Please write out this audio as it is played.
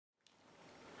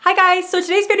Hi guys, so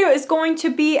today's video is going to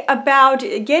be about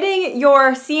getting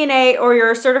your CNA or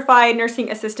your Certified Nursing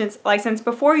Assistant license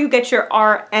before you get your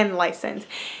RN license.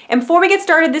 And before we get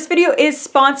started, this video is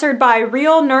sponsored by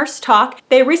Real Nurse Talk.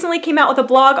 They recently came out with a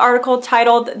blog article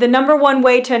titled "The #1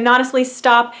 Way to Anonymously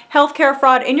Stop Healthcare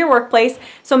Fraud in Your Workplace."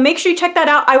 So make sure you check that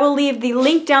out. I will leave the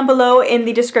link down below in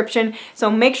the description.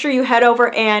 So make sure you head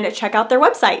over and check out their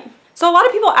website. So a lot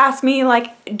of people ask me,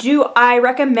 like, do I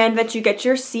recommend that you get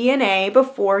your CNA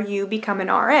before you become an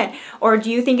RN? Or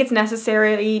do you think it's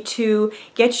necessary to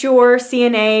get your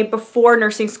CNA before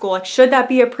nursing school? Like, should that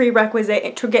be a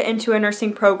prerequisite to get into a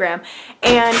nursing program?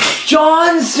 And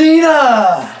John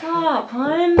Cena! Stop,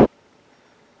 hun.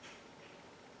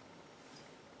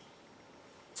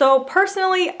 So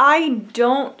personally, I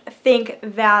don't think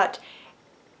that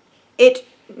it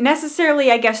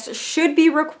necessarily, I guess, should be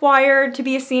required to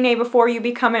be a CNA before you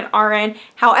become an RN.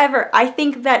 However, I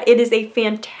think that it is a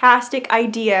fantastic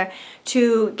idea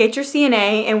to get your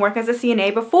CNA and work as a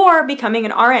CNA before becoming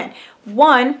an RN.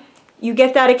 One, you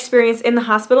get that experience in the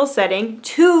hospital setting.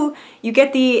 Two, you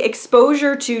get the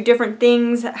exposure to different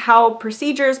things, how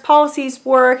procedures, policies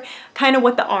work, kind of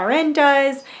what the RN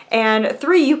does. And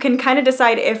three, you can kind of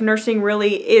decide if nursing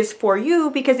really is for you,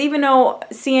 because even though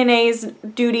CNA's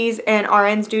duties and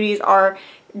RN's duties are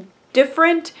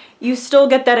different, you still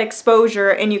get that exposure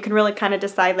and you can really kind of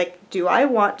decide, like, do I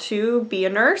want to be a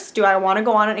nurse? Do I want to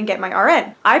go on and get my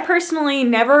RN? I personally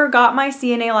never got my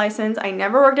CNA license. I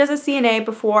never worked as a CNA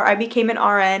before I became an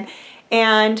RN,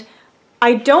 and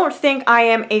I don't think I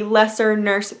am a lesser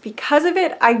nurse because of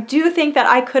it. I do think that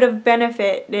I could have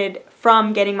benefited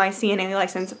from getting my CNA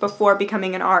license before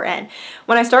becoming an RN.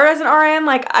 When I started as an RN,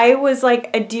 like, I was like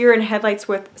a deer in headlights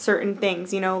with certain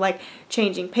things, you know, like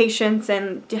changing patients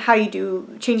and how you do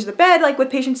change the bed, like with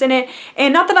patients in it.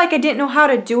 And not that, like, I didn't know how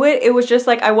to do it, it was just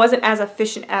like I wasn't as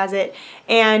efficient as it.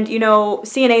 And, you know,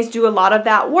 CNAs do a lot of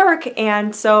that work,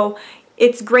 and so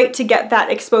it's great to get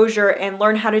that exposure and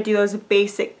learn how to do those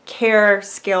basic care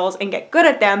skills and get good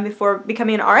at them before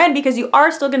becoming an RN, because you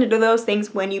are still going to do those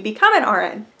things when you become an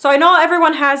RN. So I know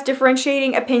everyone has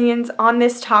differentiating opinions on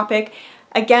this topic.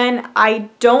 Again, I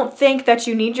don't think that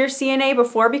you need your CNA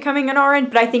before becoming an RN,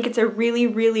 but I think it's a really,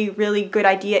 really, really good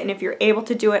idea, and if you're able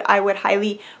to do it, I would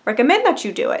highly recommend that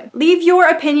you do it. Leave your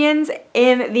opinions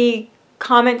in the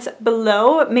comments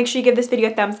below. Make sure you give this video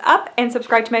a thumbs up and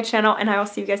subscribe to my channel, and I will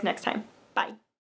see you guys next time. Bye.